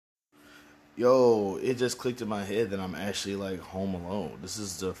Yo, it just clicked in my head that I'm actually like home alone. This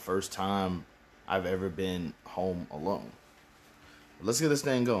is the first time I've ever been home alone. Let's get this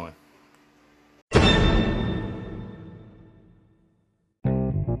thing going.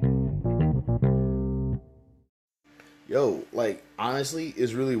 Yo, like honestly,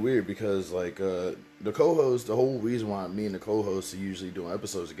 it's really weird because the co-host, the whole reason why me and the co-host are usually doing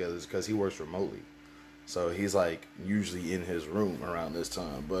episodes together is because he works remotely. So he's like usually in his room around this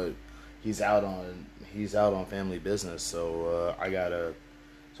time, but he's out on he's out on family business. So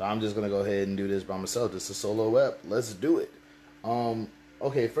I'm just gonna go ahead and do this by myself. This is a solo ep. Let's do it. Um,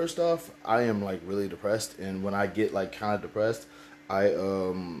 okay, first off, I am like really depressed, and when I get like kind of depressed,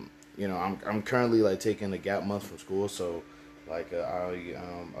 I'm currently like taking a gap month from school, so I've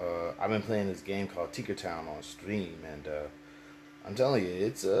been playing this game called Tinkertown on stream, and I'm telling you,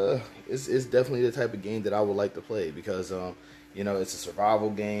 it's definitely the type of game that I would like to play because it's a survival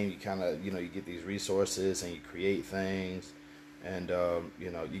game. You kind of you get these resources and you create things, and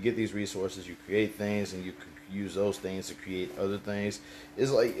you get these resources, you create things, and you can use those things to create other things.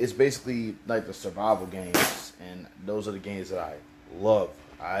 It's basically like the survival games, and those are the games that I love.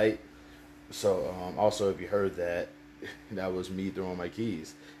 Alright, so also if you heard that, that was me throwing my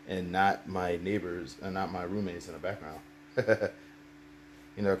keys and not my neighbors and not my roommates in the background.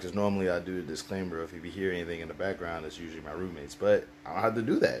 Because normally I do a disclaimer if you hear anything in the background, it's usually my roommates. But I don't have to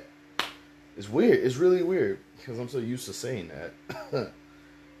do that. It's weird. It's really weird because I'm so used to saying that.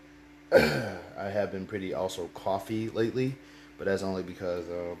 I have been pretty also coffee lately, but that's only because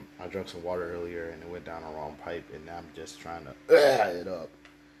I drank some water earlier and it went down the wrong pipe, and now I'm just trying to it up.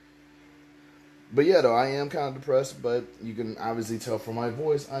 But yeah, though, I am kind of depressed, but you can obviously tell from my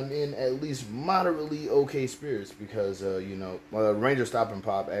voice I'm in at least moderately okay spirits because, Ranger Stop and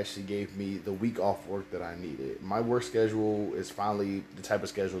Pop actually gave me the week off work that I needed. My work schedule is finally the type of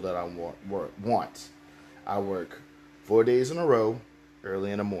schedule that I want. I work 4 days in a row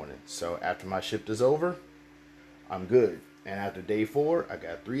early in the morning. So after my shift is over, I'm good. And after day 4, I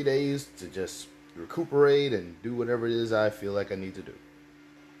got 3 days to just recuperate and do whatever it is I feel like I need to do.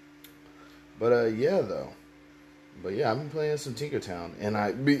 But yeah, though. But yeah, I've been playing some Tinkertown, and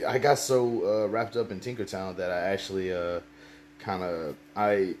I got so wrapped up in Tinkertown that I actually I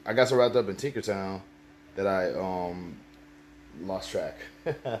got so wrapped up in Tinkertown that I lost track.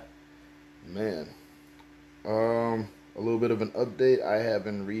 Man, a little bit of an update. I have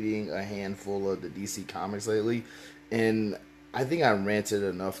been reading a handful of the DC comics lately, and I think I ranted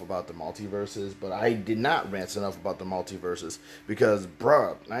enough about the multiverses, but I did not rant enough about the multiverses because,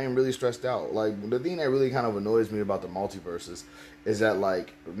 bruh, I am really stressed out. Like, the thing that really kind of annoys me about the multiverses is that,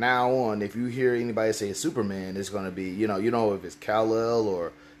 like, now on, if you hear anybody say Superman, it's going to be, if it's Kal-El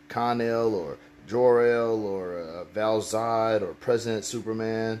or Kal-El or Jor-El or Val-Zod or President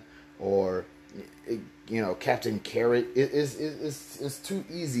Superman or, Captain Carrot. It's too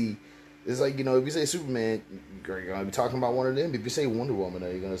easy. It's like, if you say Superman, you're going to be talking about one of them. If you say Wonder Woman,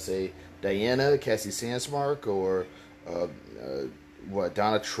 are you going to say Diana, Cassie Sandsmark, or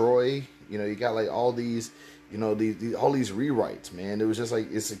Donna Troy? You got like all these, all these rewrites, man. It was just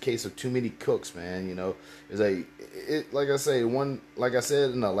like it's a case of too many cooks, man. It's like like I say like I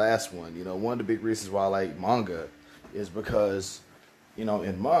said in the last one. One of the big reasons why I like manga is because, in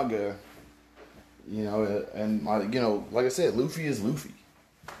manga, like I said, Luffy is Luffy.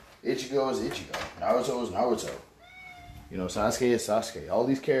 Ichigo is Ichigo. Naruto is Naruto. Sasuke is Sasuke. All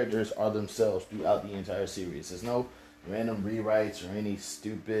these characters are themselves throughout the entire series. There's no random rewrites or any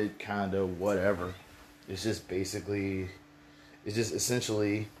stupid kind of whatever. It's just basically, it's just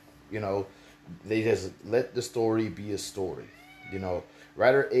essentially, you know, they just let the story be a story.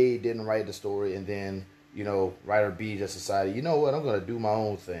 Writer A didn't write the story, and then, writer B just decided, you know what, I'm going to do my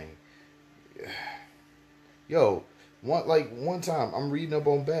own thing. Yo, one time I'm reading up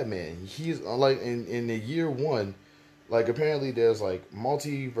on Batman. He's like in the year one, like apparently there's like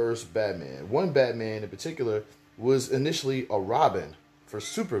multiverse Batman. One Batman in particular was initially a Robin for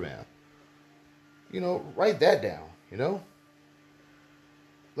Superman. Write that down.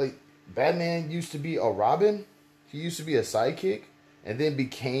 Like Batman used to be a Robin. He used to be a sidekick and then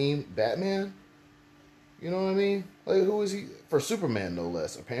became Batman. You know what I mean? Like, who is he for Superman? No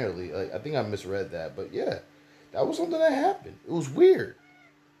less. Apparently, like I think I misread that, but yeah, that was something that happened. It was weird.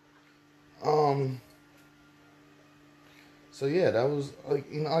 Um. So yeah, that was like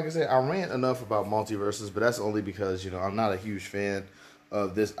I said, I rant enough about multiverses, but that's only because I'm not a huge fan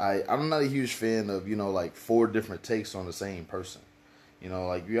of this. I'm not a huge fan of like four different takes on the same person.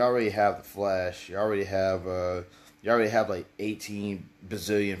 Like you already have the Flash, you already have like 18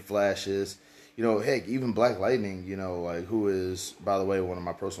 bazillion Flashes. heck, even Black Lightning, like who is, by the way, one of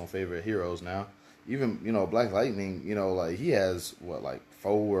my personal favorite heroes now. Even, Black Lightning, like he has what, like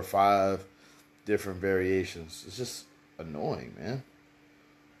 4 or 5 different variations. It's just annoying, man.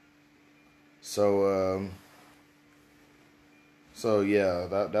 So yeah,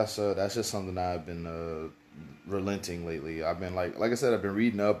 that's just something that I've been relenting lately. I've been like I said, I've been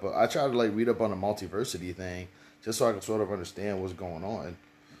reading up. I try to like read up on the multiversity thing just so I can sort of understand what's going on.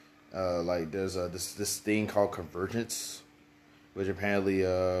 Like there's this thing called convergence, which apparently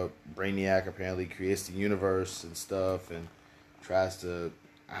Brainiac apparently creates the universe and stuff and tries to,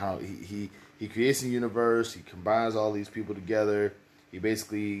 I don't know, he creates the universe, he combines all these people together. He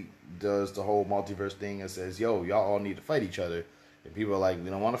basically does the whole multiverse thing and says, yo, y'all all need to fight each other. And people are like, we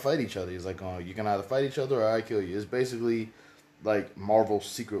don't want to fight each other. He's like, oh, you can either fight each other or I kill you. It's basically like Marvel's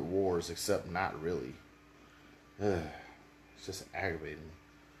Secret Wars, except not really. It's just aggravating.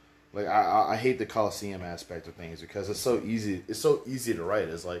 Like I hate the Coliseum aspect of things because it's so easy. It's so easy to write.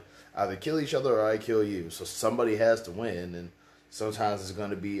 It's like either kill each other or I kill you. So somebody has to win, and sometimes it's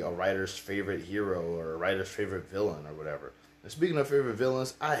going to be a writer's favorite hero or a writer's favorite villain or whatever. And speaking of favorite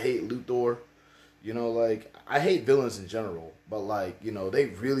villains, I hate Luthor. Like I hate villains in general, but like they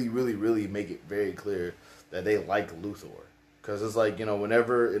really, really, really make it very clear that they like Luthor. Because it's like,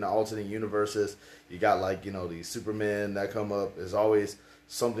 whenever in the alternate universes, you got like, these Supermen that come up, there's always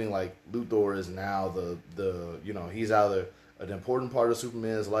something like Luthor is now he's either an important part of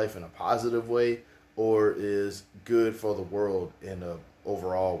Superman's life in a positive way or is good for the world in a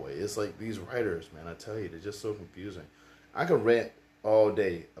overall way. It's like these writers, man, I tell you, they're just so confusing. I could rant all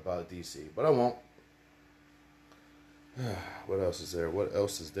day about DC, but I won't. What else is there?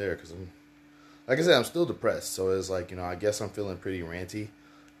 Because like I said, I'm still depressed. So it's like, I guess I'm feeling pretty ranty.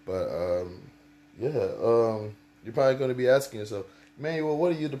 But, you're probably going to be asking yourself, Manuel,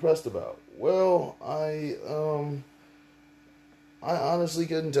 what are you depressed about? Well, I honestly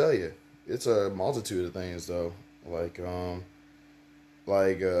couldn't tell you. It's a multitude of things, though.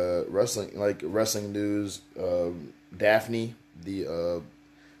 Wrestling news. Daphne, the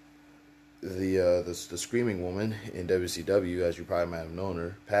screaming woman in WCW, as you probably might have known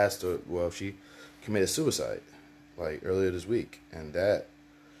her, she committed suicide like earlier this week, and that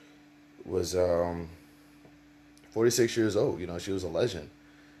was 46 years old. She was a legend.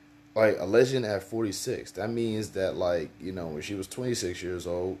 Like a legend at 46. That means that when she was 26 years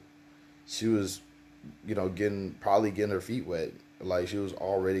old, she was getting her feet wet. Like she was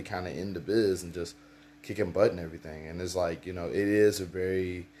already kind of in the biz and just kicking butt and everything. And it's like, it's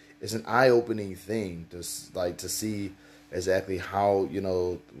an eye-opening thing to see exactly how,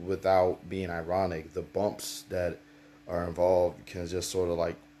 without being ironic, the bumps that are involved can just sort of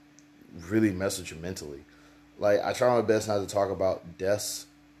like really mess with you mentally. Like I try my best not to talk about deaths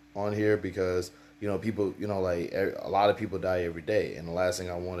on here because, people, a lot of people die every day. And the last thing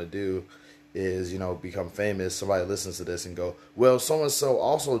I want to do is, become famous. Somebody listens to this and go, well, so-and-so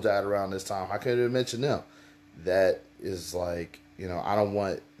also died around this time. How can you mention them? That is like, I don't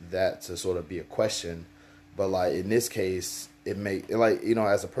want that to sort of be a question. But like in this case, as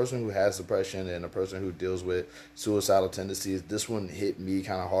a person who has depression and a person who deals with suicidal tendencies, this one hit me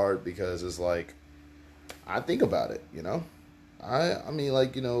kind of hard because it's like, I think about it, I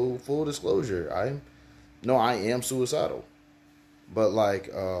mean, full disclosure, I am suicidal. But I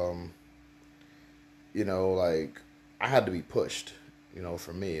had to be pushed,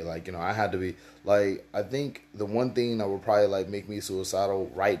 for me. I had to be, I think the one thing that would probably, make me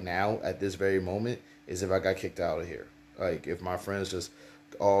suicidal right now at this very moment is if I got kicked out of here. Like, if my friends just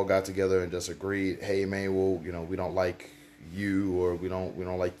all got together and just agreed, hey, man, well, we don't like you or we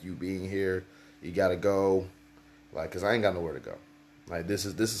don't like you being here. You got to go. Because I ain't got nowhere to go. Like, this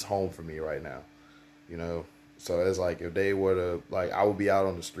is home for me right now, So it's like if they were to, I would be out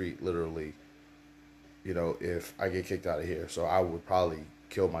on the street, literally, if I get kicked out of here. So I would probably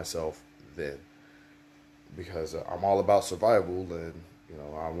kill myself then. Because I'm all about survival and,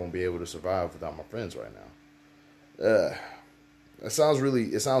 I won't be able to survive without my friends right now. It sounds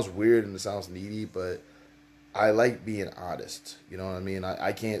weird and it sounds needy, but I like being honest. You know what I mean?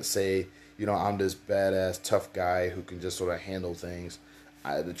 I can't say, I'm this badass tough guy who can just sort of handle things.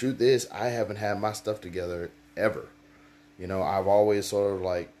 The truth is, I haven't had my stuff together ever. I've always sort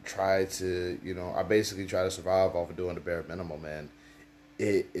of tried to, I basically try to survive off of doing the bare minimum, man.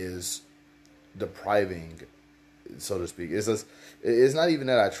 It is depriving, so to speak. It's not even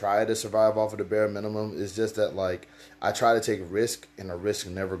that I try to survive off of the bare minimum. It's just that I try to take a risk and the risk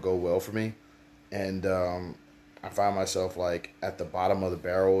never go well for me. And I find myself at the bottom of the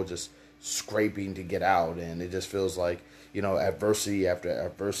barrel just scraping to get out, and it just feels like, adversity after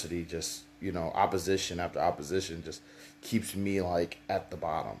adversity just opposition after opposition just keeps me like at the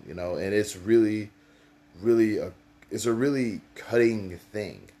bottom, and it's really, really it's a really cutting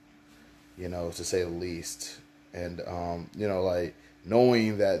thing, to say the least. And like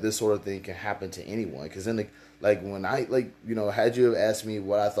knowing that this sort of thing can happen to anyone, because then when I had you have asked me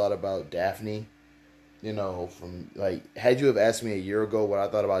what I thought about Daphne, had you have asked me a year ago what I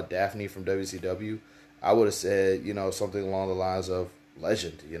thought about Daphne from WCW, I would have said, something along the lines of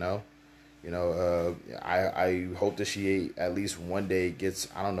legend, I hope that she at least one day gets,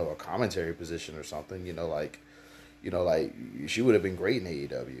 I don't know, a commentary position or something, she would have been great in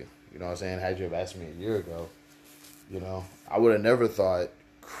AEW. You know what I'm saying? Had you have asked me a year ago, I would have never thought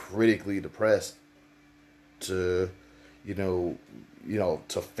critically depressed to, to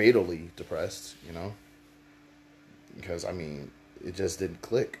fatally depressed, because it just didn't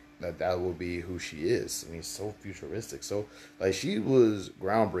click that would be who she is. So futuristic. So she was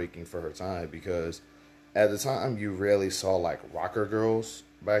groundbreaking for her time, because at the time you rarely saw rocker girls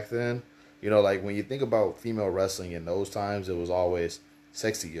back then. When you think about female wrestling in those times, it was always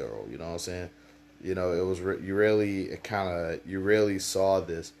sexy girl. You know what I'm saying? It was you rarely saw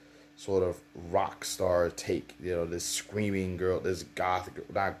this sort of rock star take. This screaming girl, this goth,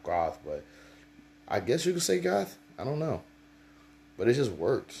 not goth, but I guess you could say goth. I don't know. But it just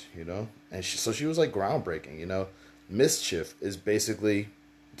worked, and so she was groundbreaking, Mischief is basically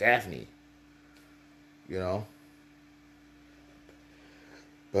Daphne,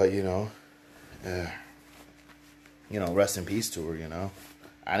 but rest in peace to her,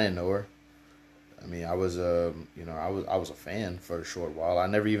 I didn't know her. I was I was a fan for a short while. I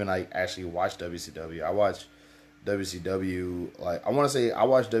never even actually watched WCW. I watched WCW I want to say I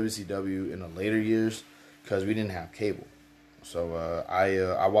watched WCW in the later years because we didn't have cable. So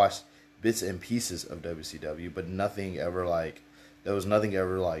I watched bits and pieces of WCW, but nothing ever there was nothing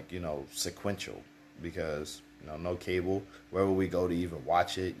ever sequential, because no cable. Where would we go to even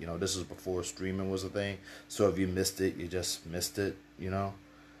watch it? This was before streaming was a thing. So if you missed it, you just missed it. There's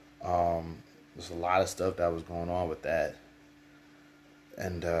a lot of stuff that was going on with that,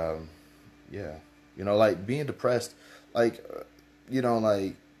 and yeah, being depressed, check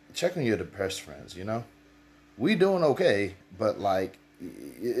on your depressed friends. We doing okay, but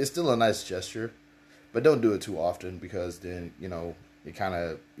it's still a nice gesture, but don't do it too often, because then it kind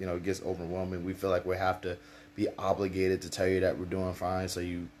of gets overwhelming. We feel like we have to be obligated to tell you that we're doing fine, so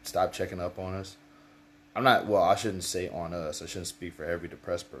you stop checking up on us. I shouldn't say on us. I shouldn't speak for every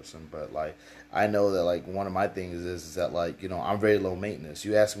depressed person, but I know that one of my things is that I'm very low maintenance.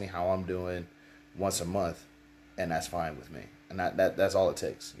 You ask me how I'm doing once a month, and that's fine with me, and that's all it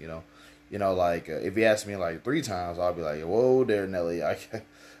takes. If you ask me 3 times, I'll be like, whoa there, Nelly. I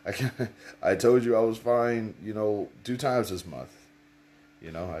told you I was fine, 2 times this month.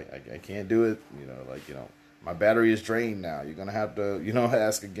 I can't do it. My battery is drained now. You're going to have to,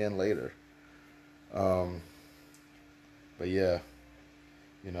 ask again later. But yeah,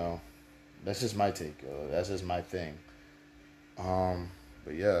 that's just my take. That's just my thing.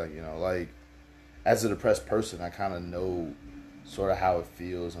 But yeah, as a depressed person, I kind of know sort of how it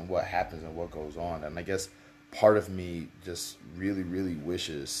feels and what happens and what goes on. And I guess part of me just really, really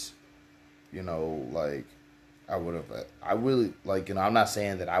wishes, I would have, I'm not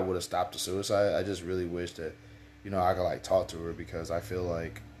saying that I would have stopped the suicide. I just really wish that, I could talk to her, because I feel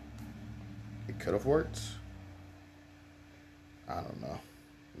like it could have worked. I don't know.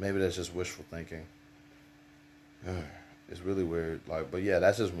 Maybe that's just wishful thinking. It's really weird. But yeah,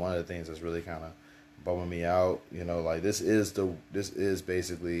 that's just one of the things that's really kind of bumming me out. This is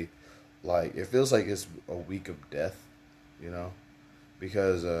basically it feels like it's a week of death,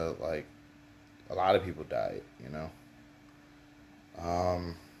 because a lot of people died,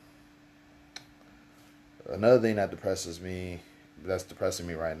 Another thing that's depressing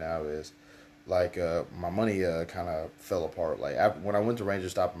me right now is my money kind of fell apart. When I went to Ranger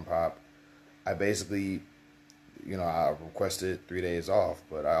Stop and Pop, I basically, I requested 3 days off,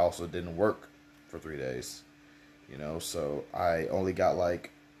 but I also didn't work for 3 days, so I only got I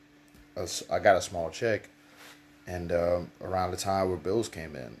got a small check, and around the time where bills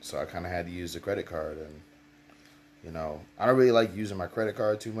came in, so I kind of had to use the credit card. And I don't really like using my credit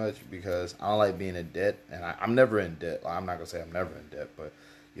card too much, because I don't like being in debt, and I'm never in debt. I'm not gonna say I'm never in debt, but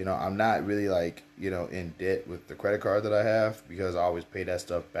I'm not really in debt with the credit card that I have, because I always pay that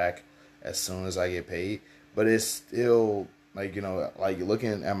stuff back as soon as I get paid. But it's still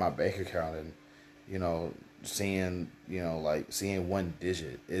looking at my bank account and seeing seeing one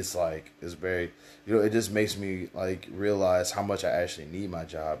digit, it's very, it just makes me realize how much I actually need my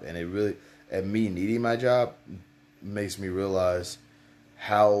job. And me needing my job makes me realize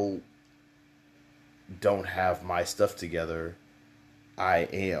how don't have my stuff together, I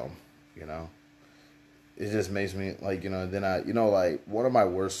am, you know. It just makes me like, then like one of my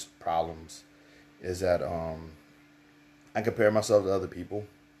worst problems is that I compare myself to other people.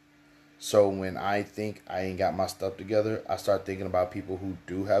 So when I think I ain't got my stuff together, I start thinking about people who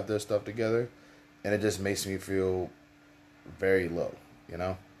do have their stuff together, and it just makes me feel very low, you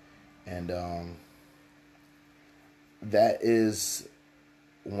know? And that is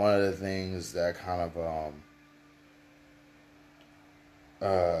one of the things that kind of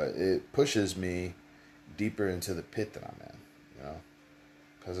it pushes me deeper into the pit that I'm in, you know?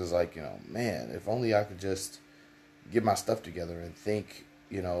 Because it's like, man, if only I could just get my stuff together and think,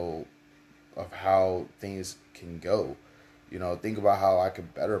 of how things can go. Think about how I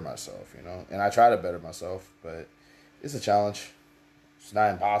could better myself, And I try to better myself, but it's a challenge. It's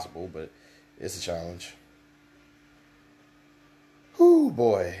not impossible, but it's a challenge. Whew,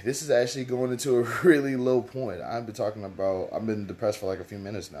 boy, this is actually going into a really low point. I've been depressed for like a few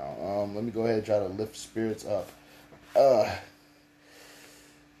minutes now. Let me go ahead and try to lift spirits up.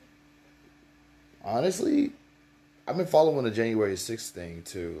 Honestly, I've been following the January 6th thing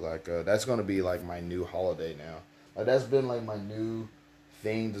too. Like, that's going to be like my new holiday now. Like, that's been like my new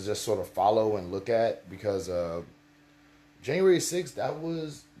thing to just sort of follow and look at, because January 6th,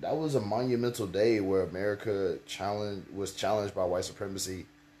 that was a monumental day where America was challenged by white supremacy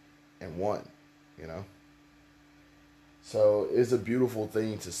and won, So it's a beautiful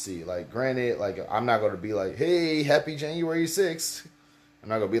thing to see. Like, granted, like, I'm not going to be like, hey, happy January 6th. I'm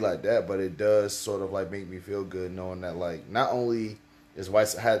not going to be like that, but it does sort of like make me feel good knowing that, like, not only did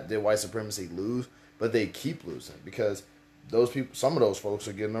white supremacy lose, but they keep losing, because some of those folks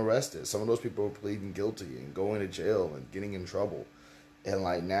are getting arrested. Some of those people are pleading guilty and going to jail and getting in trouble. And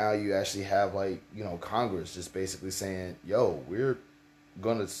like, now you actually have like, Congress just basically saying, yo, we're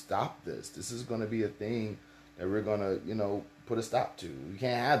going to stop this. This is going to be a thing that we're going to, put a stop to. We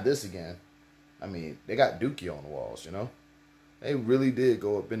can't have this again. I mean, they got Dookie on the walls, They really did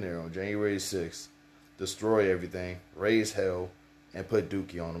go up in there on January 6th, destroy everything, raise hell, and put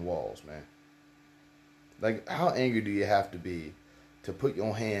Dookie on the walls, man. Like, how angry do you have to be to put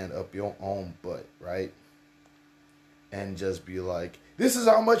your hand up your own butt, right? And just be like, this is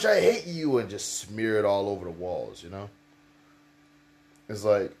how much I hate you, and just smear it all over the walls, It's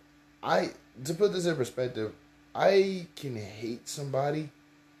like, to put this in perspective, I can hate somebody.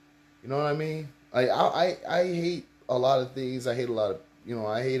 You know what I mean? Like, I hate a lot of things. I hate a lot of,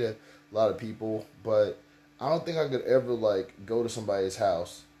 I hate a lot of people, but I don't think I could ever, like, go to somebody's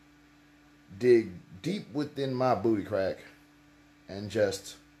house, dig deep within my booty crack, and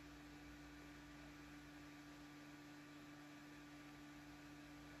just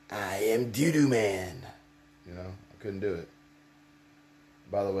I am doo-doo man. I couldn't do it.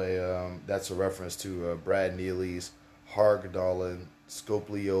 By the way, that's a reference to Brad Neely's Hargadolin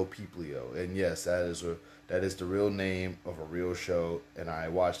Scoplio Peoplio. And yes, that is the real name of a real show, and I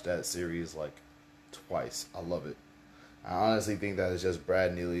watched that series like twice. I love it. I honestly think that is just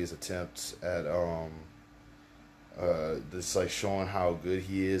Brad Neely's attempts at just like showing how good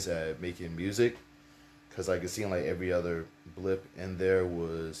he is at making music, because like it seemed like every other blip in there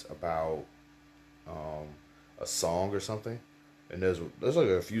was about a song or something, and there's like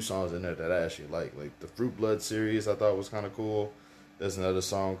a few songs in there that I actually like the Fruit Blood series. I thought was kind of cool. There's another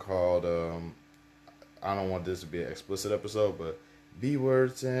song called I don't want this to be an explicit episode, but B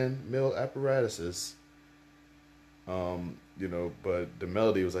words and mill apparatuses. But the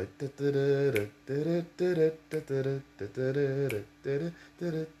melody was like, man,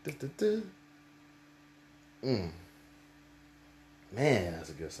 that's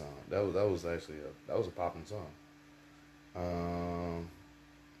a good song. That was actually a popping song.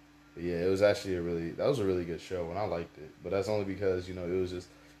 Yeah, it was actually that was a really good show, and I liked it. But that's only because it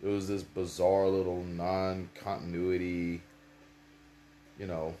was this bizarre little non-continuity.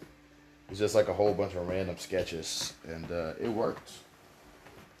 It's just like a whole bunch of random sketches, and it worked.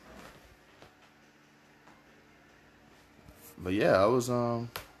 But yeah, I was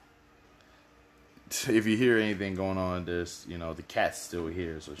if you hear anything going on, there's the cat's still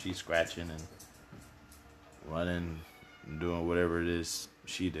here, so she's scratching and running and doing whatever it is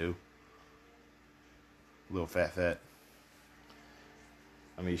she do. Little fat.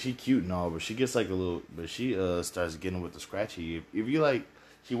 I mean, she cute and all, but she gets like a little, but she starts getting with the scratchy. If you like,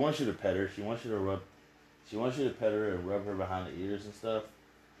 she wants you to pet her. She wants you to pet her and rub her behind the ears and stuff.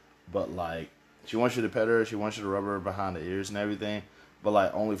 But like, she wants you to pet her. She wants you to rub her behind the ears and everything. But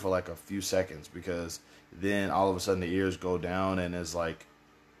like, only for like a few seconds, because then all of a sudden the ears go down and it's like,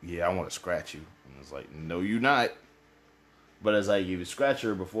 yeah, I want to scratch you. And it's like, no, you not. But it's like if you scratch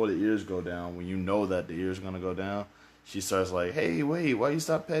her before the ears go down, when you know that the ears are gonna go down, she starts like, "Hey, wait, why you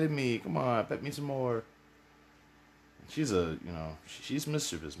stop petting me? Come on, pet me some more." She's she's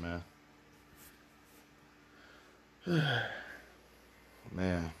mischievous, man.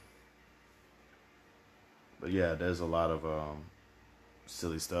 Man. But yeah, there's a lot of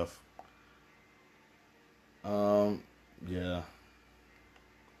silly stuff. Um, yeah.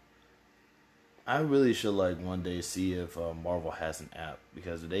 I really should like one day see if Marvel has an app,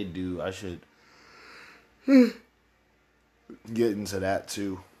 because if they do, I should get into that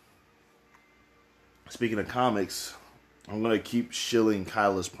too. Speaking of comics, I'm gonna keep shilling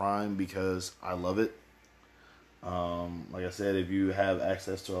Kyla's Prime because I love it. Like I said, if you have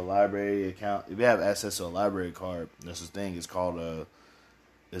access to a library account, if you have access to a library card, there's this thing. It's called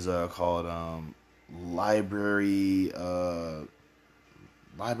library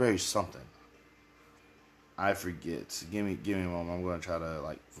library something. I forget. Give me a moment. I'm gonna try to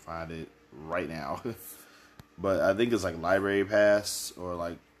like find it right now. But I think it's like Library Pass or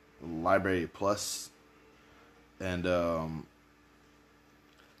like Library Plus, and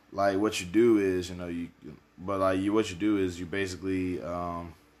like what you do is what you do is you basically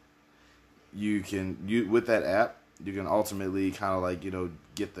you with that app you can ultimately kind of like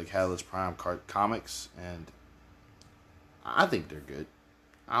get the Catalyst Prime comics, and I think they're good.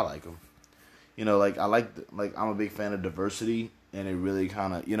 I like them. Like I'm a big fan of diversity, and it really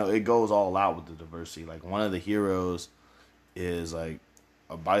kind of it goes all out with the diversity. Like one of the heroes is like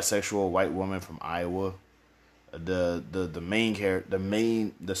a bisexual white woman from Iowa. The main character,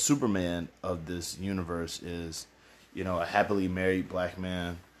 the Superman of this universe is, a happily married black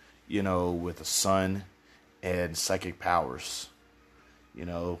man, with a son and psychic powers.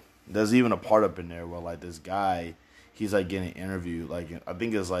 There's even a part up in there where like this guy, he's like getting interviewed. Like I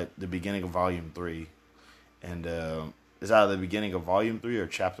think it's like the beginning of volume 3, and it's either the beginning of volume 3 or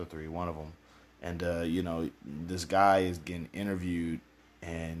chapter 3, one of them. And this guy is getting interviewed,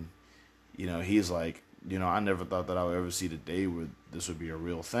 and he's like, I never thought that I would ever see the day where this would be a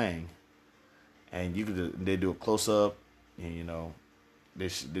real thing. And they do a close up, and they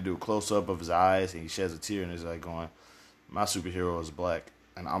do a close up of his eyes, and he sheds a tear, and he's like going, "My superhero is black,"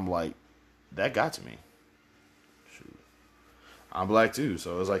 and I'm like, that got to me. Shoot, I'm black too,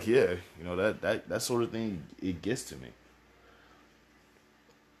 so it's like, yeah, that sort of thing, it gets to me.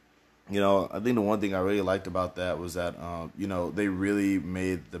 I think the one thing I really liked about that was that they really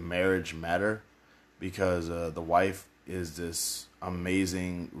made the marriage matter, because the wife is this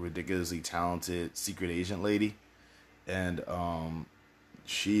amazing, ridiculously talented secret agent lady, and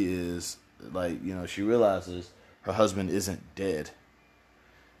she is like, she realizes her husband isn't dead,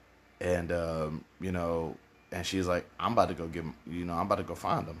 and and she's like, I'm about to go get him, I'm about to go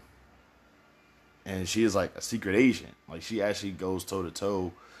find him, and she is like a secret agent, like she actually goes toe to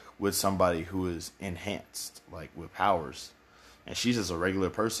toe with somebody who is enhanced, like with powers. And she's just a regular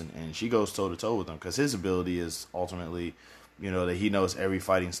person, and she goes toe to toe with him because his ability is ultimately, that he knows every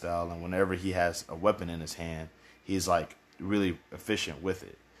fighting style, and whenever he has a weapon in his hand, he's like really efficient with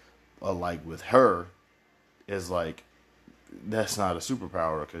it. But like with her, is like that's not a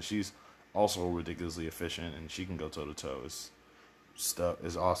superpower, because she's also ridiculously efficient and she can go toe to toe. It's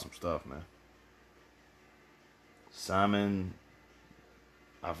awesome stuff, man. Simon,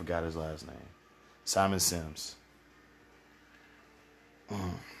 I forgot his last name. Simon Sims.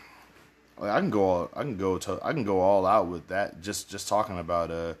 I can go all out with that. Just talking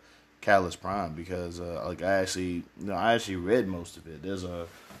about Catalyst Prime, because like I actually read most of it. There's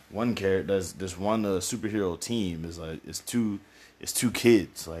one character. There's one superhero team is like it's two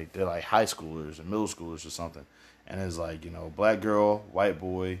kids, like they're like high schoolers or middle schoolers or something, and it's like black girl, white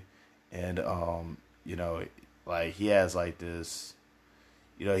boy, and like he has like this,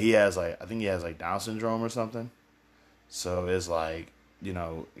 he has like, I think he has like Down syndrome or something, so it's like,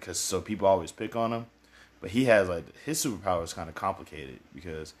 because so people always pick on him, but he has like his superpower is kind of complicated,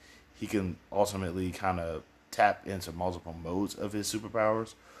 because he can ultimately kind of tap into multiple modes of his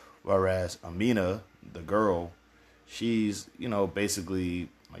superpowers, whereas Amina, the girl, she's basically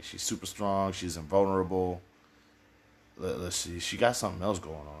like she's super strong, she's invulnerable. Let's see, she got something else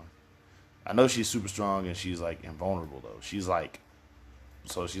going on. I know she's super strong and she's like invulnerable though. She's like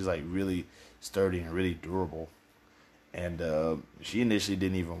really sturdy and really durable. And she initially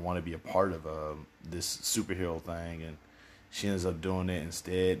didn't even want to be a part of this superhero thing, and she ends up doing it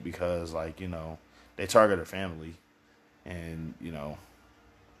instead because, like, they target her family, and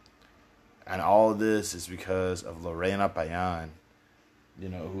and all of this is because of Lorena Payan,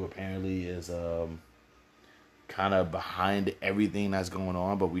 who apparently is kind of behind everything that's going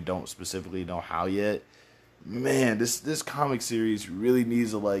on, but we don't specifically know how yet. man, this comic series really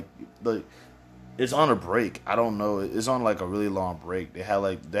needs to like it's on a break. I don't know. It's on like a really long break. They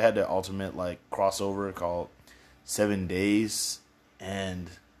had their ultimate like crossover called 7 Days, and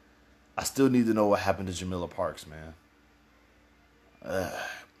I still need to know what happened to Jamila Parks, man. Uh,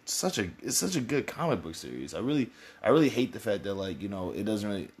 it's such a good comic book series. I really hate the fact that like it doesn't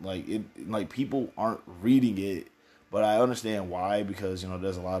really like people aren't reading it, but I understand why because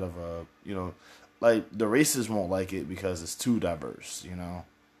there's a lot of like the racists won't like it because it's too diverse.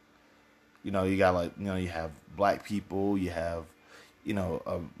 You got like you have black people, you have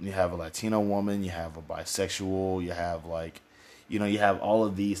a Latino woman, you have a bisexual, you have like you have all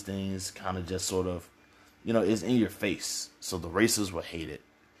of these things kind of just sort of is in your face. So the racists will hate it.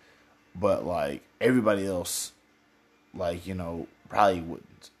 But like everybody else, like, probably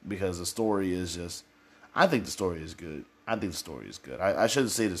wouldn't. Because the story is just I think the story is good. I think the story is good. I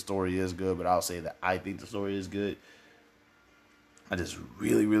shouldn't say the story is good, but I'll say that I think the story is good. I just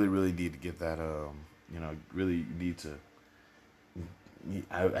really, really, really need to get that really need to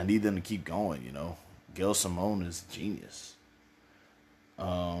I need them to keep going. Gail Simone is a genius.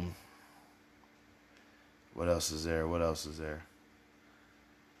 Um what else is there? What else is there?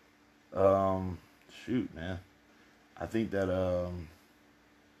 Shoot, man. I think that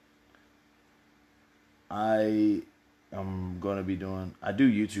I am gonna be doing. I do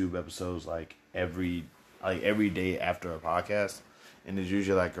YouTube episodes like every day after a podcast, and it's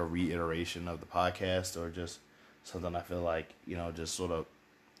usually like a reiteration of the podcast or just something I feel like just sort of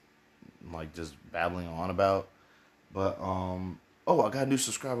like just babbling on about. But oh, I got a new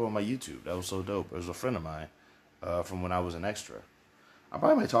subscriber on my YouTube. That was so dope. It was a friend of mine from when I was an extra. I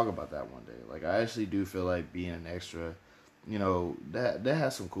probably might talk about that one day. Like I actually do feel like being an extra, that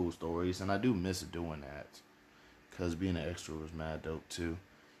has some cool stories, and I do miss doing that. Cause being an extra was mad dope too.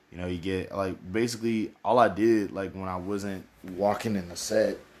 You get like basically all I did like when I wasn't walking in the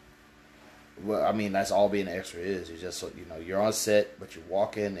set. Well, I mean that's all being an extra is. You just you're on set, but you're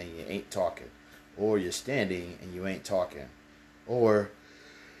walking and you ain't talking, or you're standing and you ain't talking, or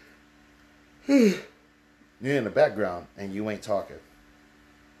you're in the background and you ain't talking.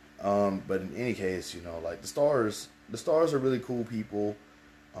 But in any case, like the stars are really cool people.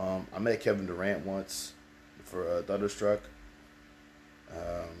 I met Kevin Durant once for Thunderstruck.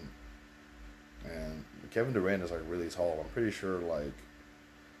 And Kevin Durant is like really tall. I'm pretty sure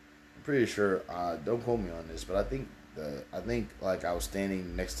don't quote me on this, but I think like I was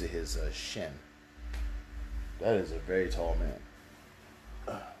standing next to his shin. That is a very tall man.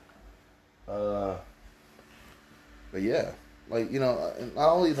 But yeah, like not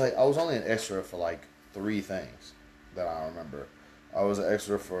only like I was only an extra for like 3 things that I remember. I was an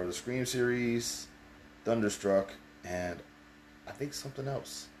extra for the Scream series, Thunderstruck, and I think something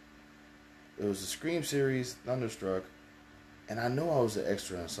else. It was the Scream series, Thunderstruck, and I know I was an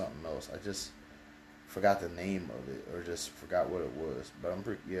extra in something else. I just forgot the name of it or just forgot what it was. But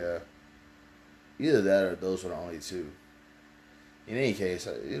yeah. Either that or those were the only 2. In any case,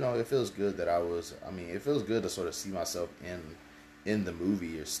 it feels good that it feels good to sort of see myself in the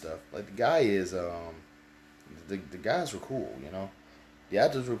movie or stuff. Like the guy is the guys were cool, The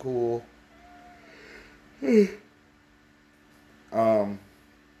actors were cool. What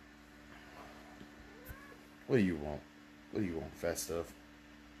do you want? What do you want, fat stuff?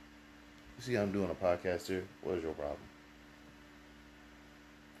 You see I'm doing a podcast here? What is your problem?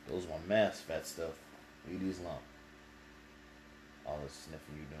 Those are my mask, fat stuff. Leave these alone. All the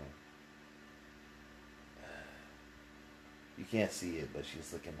sniffing you doing. You can't see it, but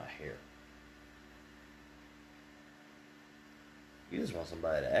she's licking my hair. You just want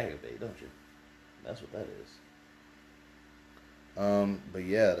somebody to aggravate, don't you? That's what that is. But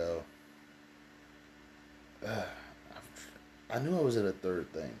yeah, though. I knew I was in a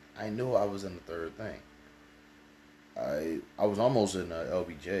third thing. I was almost in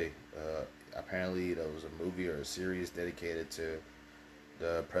LBJ. Apparently, there was a movie or a series dedicated to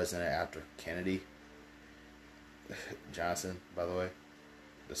the president after Kennedy. Johnson, by the way.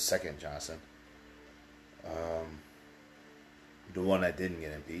 The second Johnson. The one that didn't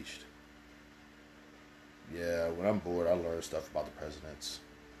get impeached. Yeah, when I'm bored, I learn stuff about the presidents.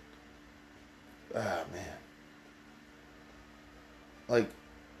 Ah, man. Like,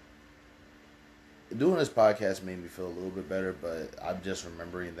 doing this podcast made me feel a little bit better, but I'm just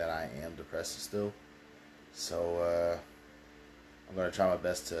remembering that I am depressed still. So, I'm going to try my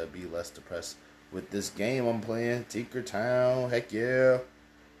best to be less depressed with this game I'm playing. Tinkertown, heck yeah.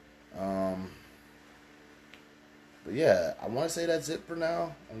 But yeah, I want to say that's it for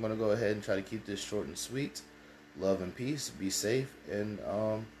now. I'm going to go ahead and try to keep this short and sweet. Love and peace. Be safe. And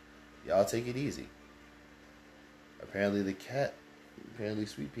y'all take it easy. Apparently the cat, apparently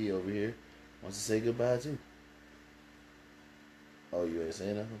Sweet Pea over here, wants to say goodbye too. Oh, you ain't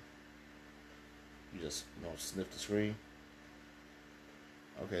saying nothing? You just sniff the screen?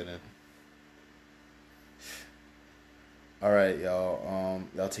 Okay then. Alright, y'all.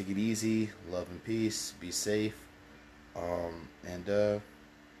 Y'all take it easy. Love and peace. Be safe. And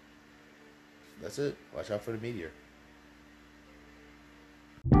that's it. Watch out for the meteor.